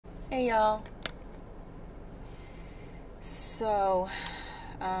Hey y'all. So,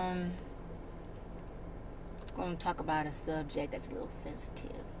 going to talk about a subject that's a little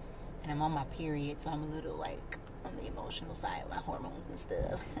sensitive, and I'm on my period, so I'm a little like on the emotional side, with my hormones and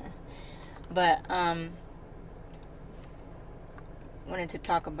stuff. But wanted to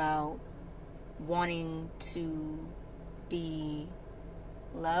talk about wanting to be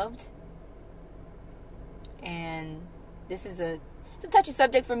loved, and this is it's a touchy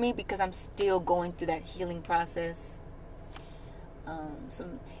subject for me because I'm still going through that healing process. There's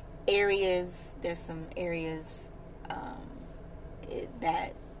some areas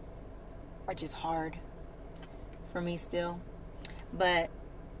that are just hard for me still. But,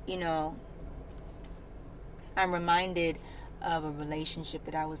 I'm reminded of a relationship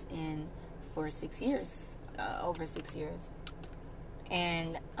that I was in for 6 years, over 6 years.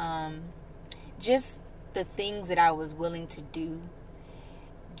 And just the things that I was willing to do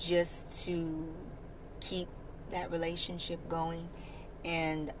just to keep that relationship going.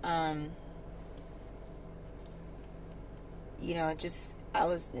 And I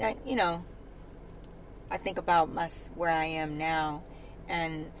think about where I am now,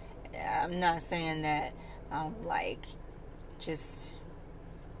 and I'm not saying that I'm like just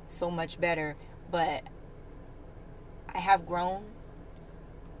so much better, but I have grown.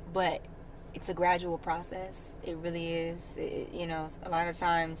 But it's a gradual process. It really is. A lot of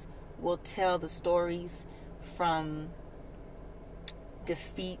times we'll tell the stories from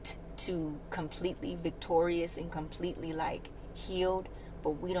defeat to completely victorious and completely like healed,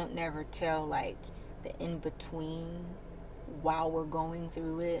 but we don't never tell like the in between while we're going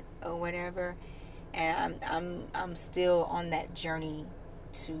through it or whatever. And I'm still on that journey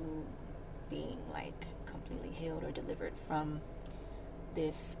to being like completely healed or delivered from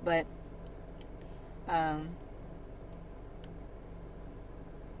this. But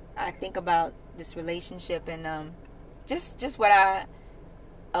I think about this relationship and just what I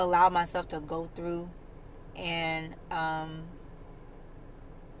allow myself to go through, and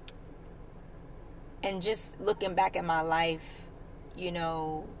just looking back at my life,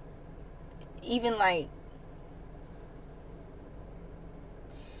 even like,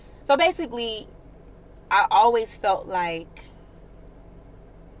 so basically I always felt like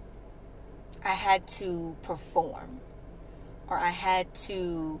I had to perform, or I had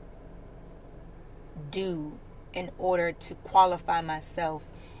to do in order to qualify myself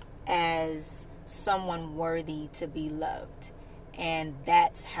as someone worthy to be loved. And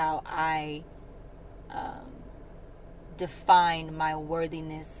that's how I define my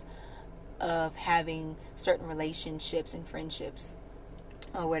worthiness of having certain relationships and friendships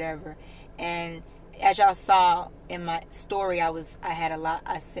or whatever. And as y'all saw in my story, I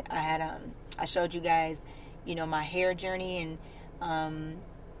showed you guys, my hair journey, and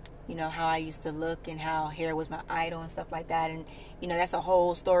how I used to look and how hair was my idol and stuff like that. And that's a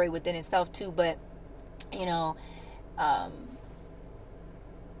whole story within itself too. But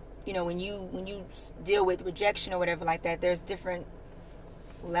when you deal with rejection or whatever like that, there's different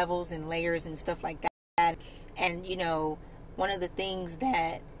levels and layers and stuff like that. And one of the things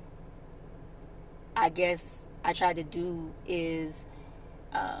that I guess I tried to do is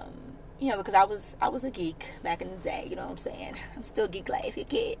because I was a geek back in the day, you know what I'm saying? I'm still geek life, you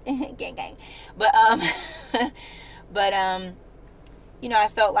kid. Gang gang. But I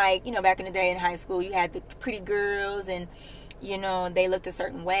felt like, back in the day in high school, you had the pretty girls, and they looked a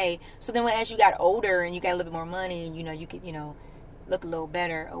certain way. So then as you got older and you got a little bit more money, and you could look a little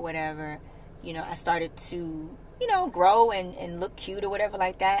better or whatever, I started to grow and look cute or whatever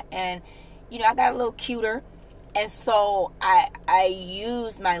like that. And I got a little cuter. And so I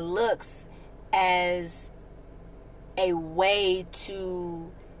used my looks as a way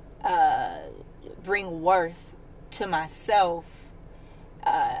to bring worth to myself,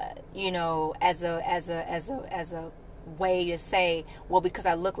 as a way to say, well, because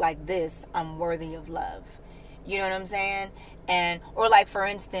I look like this, I'm worthy of love. You know what I'm saying? Or like, for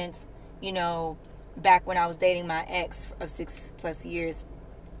instance, back when I was dating my ex of 6+ years,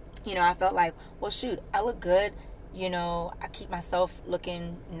 I felt like, well, shoot, I look good. I keep myself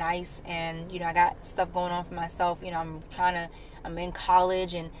looking nice, and, I got stuff going on for myself. I'm in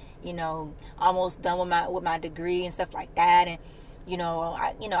college, and, almost done with my degree and stuff like that. And,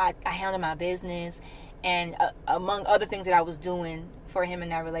 I handle my business, and among other things that I was doing for him in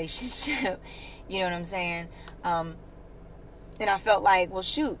that relationship, you know what I'm saying? And I felt like, well,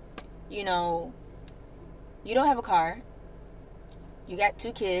 shoot, you don't have a car. You got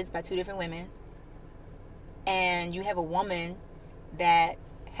 2 kids by 2 different women, and you have a woman that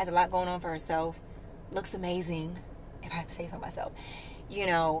has a lot going on for herself, looks amazing, if I say so myself,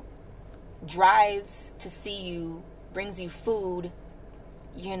 drives to see you, brings you food,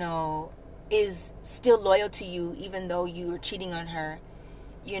 is still loyal to you even though you are cheating on her,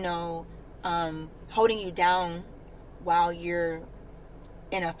 holding you down while you're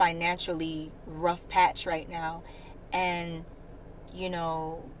in a financially rough patch right now, and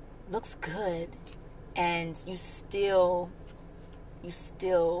looks good, and you still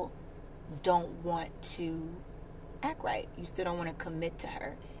don't want to act right. You still don't want to commit to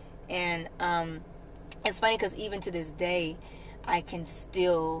her. And it's funny because even to this day, I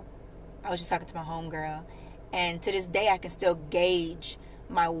was just talking to my homegirl, and to this day I can still gauge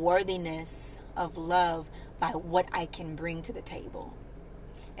my worthiness of love by what I can bring to the table.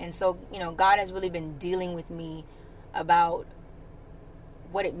 And so, God has really been dealing with me about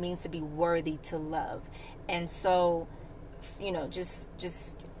what it means to be worthy to love. And so,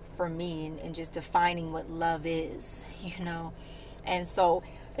 just for me, and just defining what love is, And so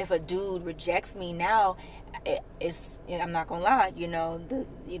if a dude rejects me now, I'm not gonna lie,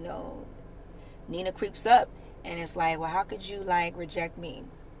 Nina creeps up, and it's like, well, how could you reject me?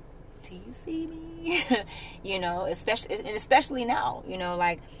 Do you see me? Especially now,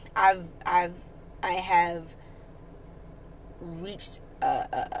 I have reached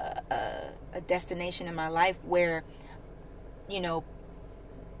a destination in my life where,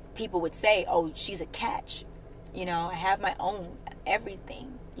 people would say, oh, she's a catch. I have my own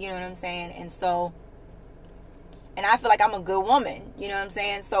everything. You know what I'm saying? And so, and I feel like I'm a good woman. You know what I'm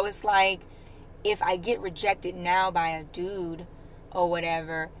saying? So it's like, if I get rejected now by a dude or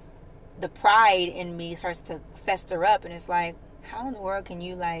whatever, the pride in me starts to fester up, and it's like, how in the world can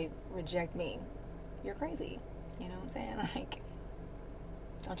you reject me? You're crazy. You know what I'm saying?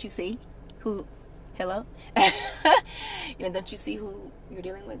 Don't you see who, hello? Don't you see who you're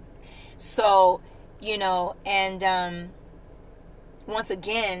dealing with? So, and once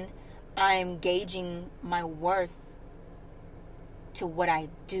again, I'm gauging my worth to what I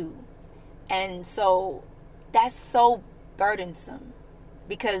do. And so that's so burdensome,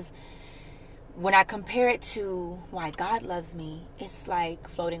 because when I compare it to why God loves me, it's like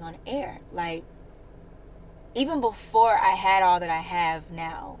floating on air. Even before I had all that I have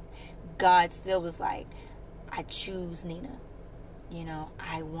now, God still was like, I choose Nina.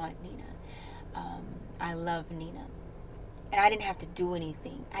 I want Nina. I love Nina. And I didn't have to do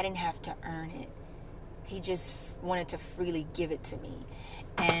anything. I didn't have to earn it. He just wanted to freely give it to me.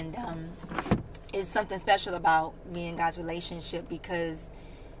 And it's something special about me and God's relationship, because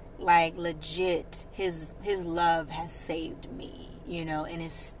legit, his love has saved me, and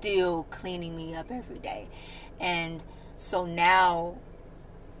is still cleaning me up every day. And so now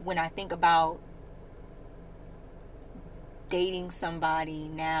when I think about dating somebody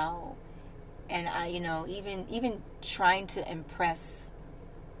now, and I, even trying to impress,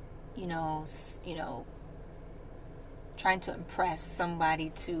 trying to impress somebody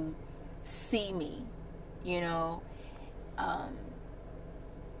to see me,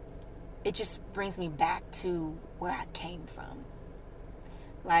 it just brings me back to where I came from.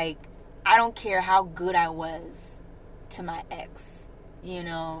 I don't care how good I was to my ex,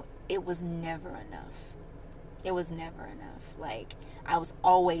 it was never enough. It was never enough. I was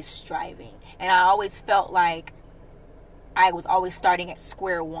always striving, and I always felt like I was always starting at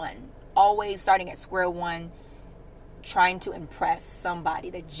square one, trying to impress somebody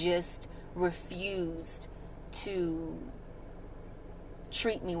that just refused to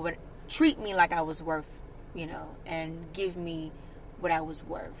treat me like I was worth, and give me what I was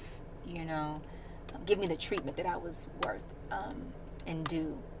worth, give me the treatment that I was worth, and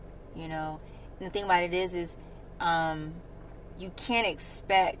do, And the thing about it is you can't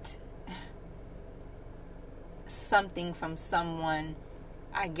expect something from someone,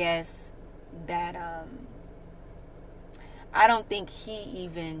 I guess, that I don't think he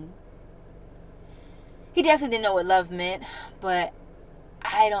definitely didn't know what love meant, but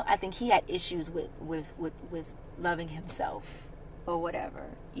I think he had issues with loving himself or whatever,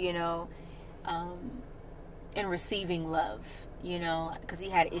 and receiving love, because he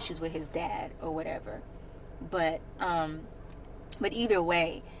had issues with his dad or whatever. But either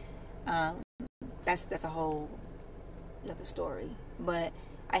way, that's a whole another story. But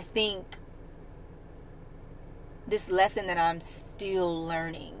I think this lesson that I'm still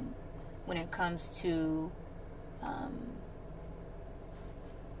learning when it comes to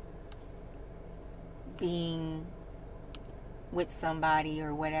being with somebody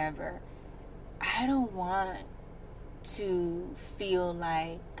or whatever, I don't want to feel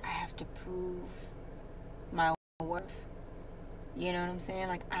like I have to prove my worth. You know what I'm saying?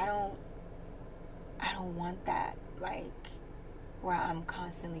 I don't want that, where I'm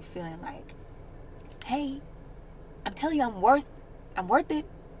constantly feeling like hey, I'm telling you, I'm worth it.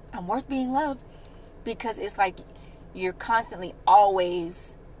 I'm worth being loved. Because it's like you're constantly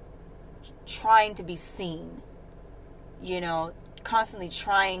always trying to be seen, constantly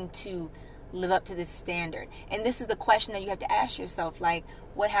trying to live up to this standard. And this is the question that you have to ask yourself, like,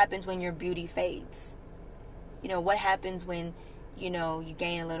 what happens when your beauty fades? What happens when, you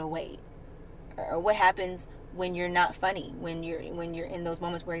gain a little weight? Or what happens when you're not funny, when you're in those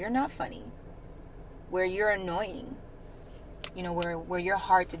moments where you're not funny, where you're annoying, where you're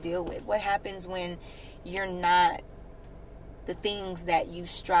hard to deal with? What happens when you're not the things that you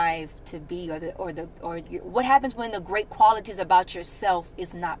strive to be, what happens when the great qualities about yourself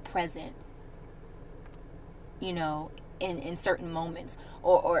is not present, in certain moments,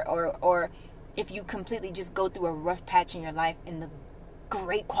 or if you completely just go through a rough patch in your life and the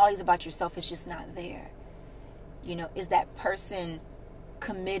great qualities about yourself is just not there? Is that person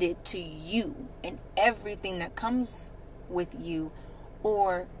committed to you and everything that comes with you,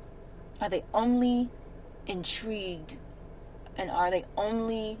 or are they only intrigued, and are they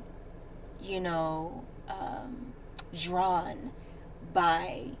only drawn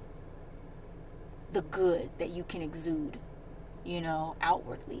by the good that you can exude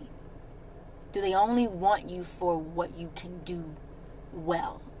outwardly? Do they only want you for what you can do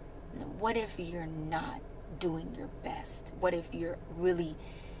well? What if you're not doing your best? What if you're really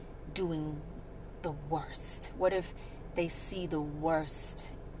doing the worst? What if they see the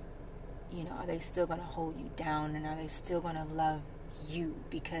worst? Are they still going to hold you down, and are they still going to love you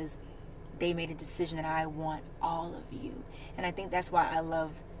because they made a decision that I want all of you? And I think that's why I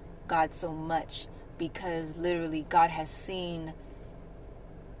love God so much, because literally God has seen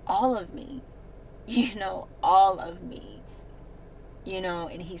all of me, all of me,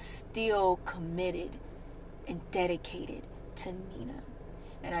 and he's still committed and dedicated to Nina.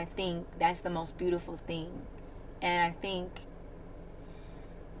 And I think that's the most beautiful thing. And I think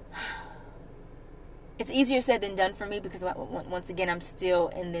it's easier said than done for me, because once again, I'm still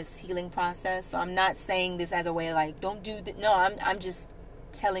in this healing process. So I'm not saying this as a way like, don't do that. No, I'm just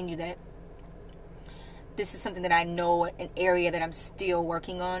telling you that this is something that I know, an area that I'm still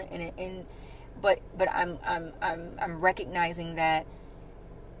working on, but I'm recognizing that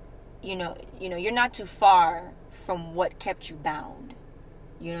you're not too far from what kept you bound.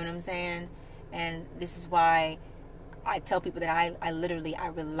 You know what I'm saying? And this is why I tell people that I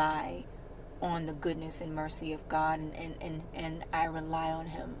rely on the goodness and mercy of God, and I rely on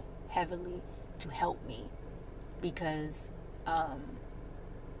him heavily to help me, because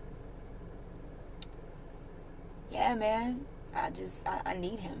yeah, man, I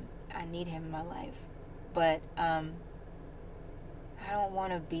need him. I need him in my life. But I don't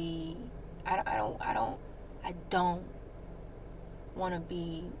want to be I don't want to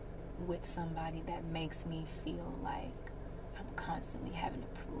be with somebody that makes me feel like I'm constantly having to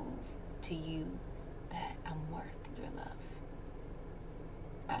prove to you that I'm worth your love.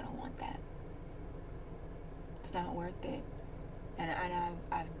 I don't want that. It's not worth it. And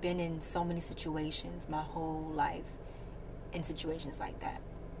I've been in so many situations my whole life, in situations like that.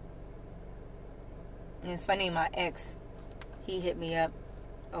 And it's funny, my ex, he hit me up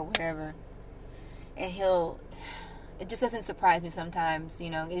or whatever, and it just doesn't surprise me sometimes,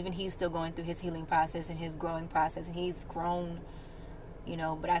 even he's still going through his healing process and his growing process, and he's grown,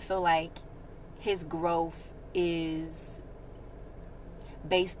 but I feel like his growth is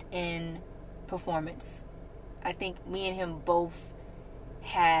based in performance. I think me and him both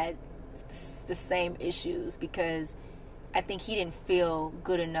had the same issues, because I think he didn't feel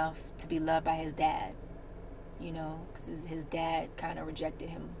good enough to be loved by his dad, because his dad kind of rejected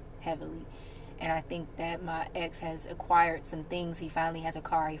him heavily. And I think that my ex has acquired some things. He finally has a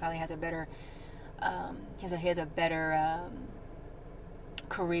car. He finally has a better,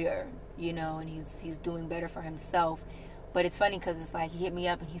 career, and he's doing better for himself. But it's funny, because it's like he hit me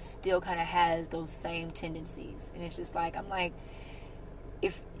up and he still kind of has those same tendencies. And it's just like, I'm like,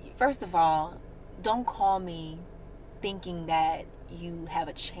 first of all, don't call me thinking that you have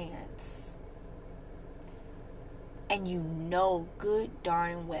a chance. And good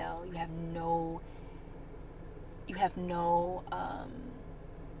darn well, you have no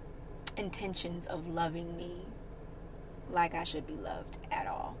intentions of loving me like I should be loved at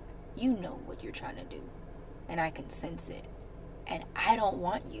all. You know what you're trying to do, and I can sense it. And I don't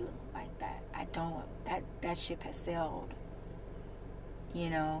want you like that. I don't. That ship has sailed.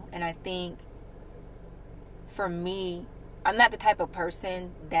 And I think for me, I'm not the type of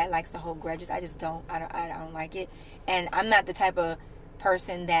person that likes to hold grudges. I just don't. I don't like it. And I'm not the type of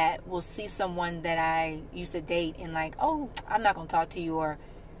person that will see someone that I used to date and like, oh, I'm not going to talk to you, or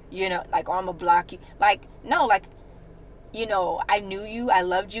you know, like, or I'm gonna block you. Like, no, like, you know, I knew you, I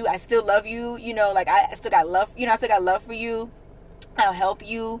loved you, I still love you, you know, like, I still got love, you know, I still got love for you. I'll help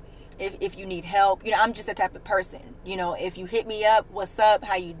you if you need help. You know, I'm just the type of person, you know, if you hit me up, what's up,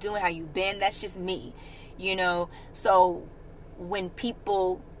 how you doing, how you been, that's just me, you know. So when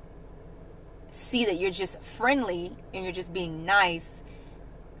people see that you're just friendly and you're just being nice,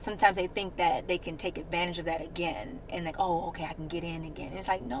 sometimes they think that they can take advantage of that again, and like, oh, okay, I can get in again. And it's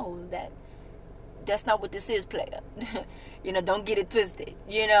like, no, that's not what this is, player. You know, don't get it twisted,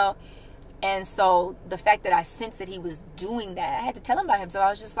 you know. And so the fact that I sensed that he was doing that, I had to tell him about him. So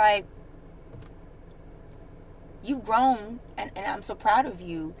I was just like, you've grown, and I'm so proud of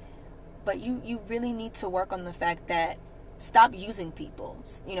you, but you really need to work on the fact that, stop using people.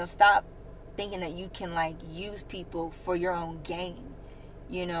 You know, stop thinking that you can, like, use people for your own gain.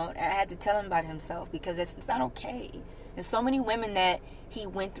 You know, and I had to tell him about himself, because it's not okay. There's so many women that he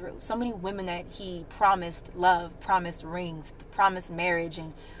went through, so many women that he promised love, promised rings, promised marriage,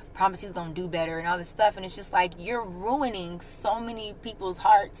 and promised he's gonna do better and all this stuff. And it's just like, you're ruining so many people's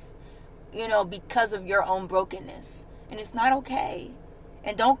hearts, you know, because of your own brokenness. And it's not okay.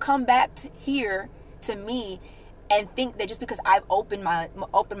 And don't come back here to me and think that just because I've opened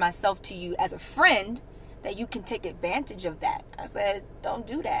myself to you as a friend, that you can take advantage of that. I said, don't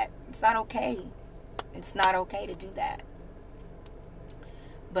do that. It's not okay. It's not okay to do that.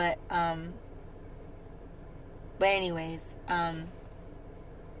 But anyways, I'm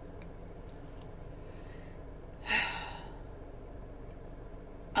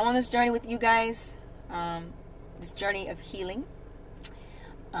on this journey with you guys, this journey of healing.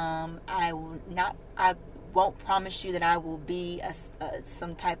 I won't promise you that I will be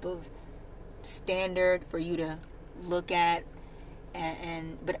some type of standard for you to look at,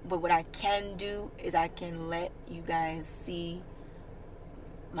 but what I can do is I can let you guys see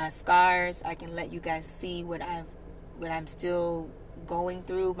my scars. I can let you guys see what I'm still going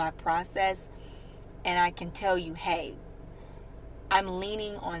through, my process, and I can tell you, hey, I'm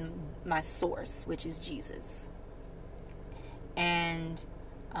leaning on my source, which is Jesus. And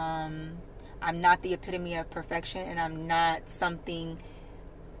I'm not the epitome of perfection, and I'm not something,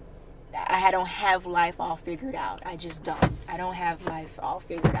 I don't have life all figured out. I just don't. I don't have life all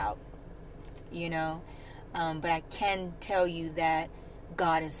figured out, you know. But I can tell you that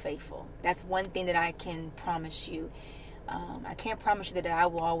God is faithful. That's one thing that I can promise you. I can't promise you that I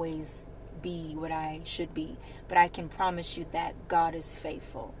will always be what I should be, but I can promise you that God is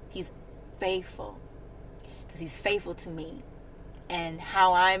faithful. He's faithful because He's faithful to me. And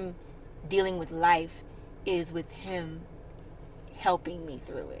how I'm dealing with life is with Him helping me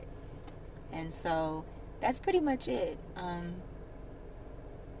through it. And so that's pretty much it.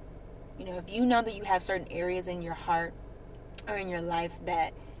 You know, if you know that you have certain areas in your heart or in your life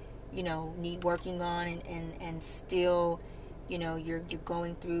that, you know, need working on, and still, you know, you're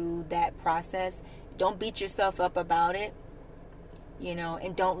going through that process, don't beat yourself up about it, you know,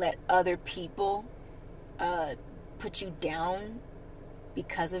 and don't let other people put you down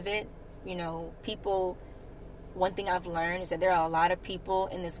because of it. You know, people, one thing I've learned is that there are a lot of people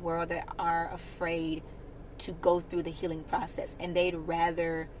in this world that are afraid to go through the healing process, and they'd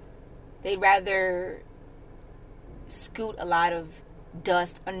rather scoot a lot of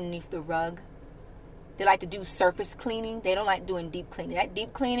dust underneath the rug. They like to do surface cleaning. They don't like doing deep cleaning. That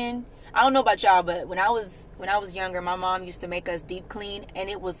deep cleaning, I don't know about y'all, but when I was younger, my mom used to make us deep clean, and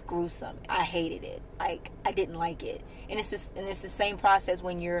it was gruesome. I hated it. Like, I didn't like it. And it's the same process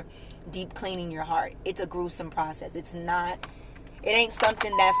when you're deep cleaning your heart. It's a gruesome process. It ain't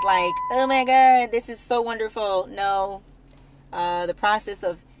something that's like, oh my God, this is so wonderful. No. The process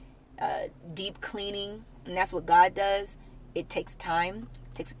of deep cleaning, and that's what God does, it takes time.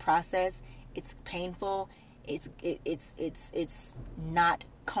 It takes a process. It's painful. It's not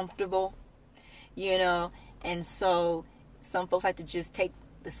comfortable, you know. And so some folks like to just take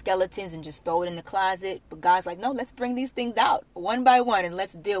the skeletons and just throw it in the closet. But God's like, no, let's bring these things out one by one and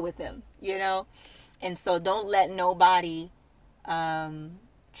let's deal with them, you know. And so don't let nobody try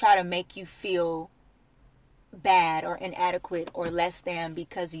to make you feel bad or inadequate or less than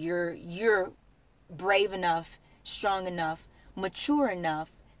because you're brave enough, strong enough, mature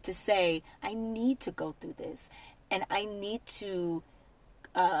enough to say, I need to go through this, and I need to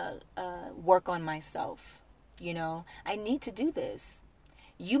work on myself. You know, I need to do this.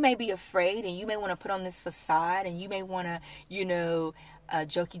 You may be afraid, and you may want to put on this facade, and you may want to, you know,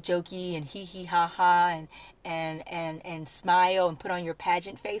 jokey and hee ha ha and smile and put on your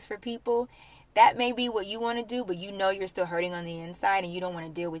pageant face for people. That may be what you want to do, but you know you're still hurting on the inside, and you don't want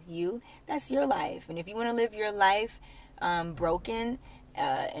to deal with you. That's your life. And if you want to live your life broken,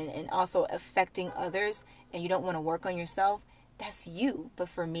 and also affecting others, and you don't want to work on yourself, that's you. But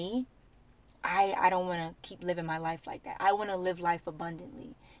for me, I don't want to keep living my life like that. I want to live life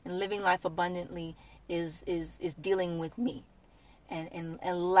abundantly, and living life abundantly is dealing with me, and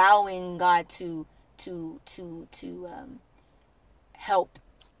allowing God to help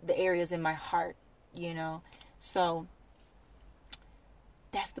the areas in my heart, you know. So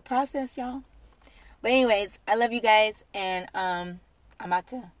that's the process, y'all. But anyways, I love you guys, and I'm about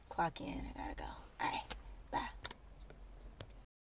to clock in. I gotta go. All right.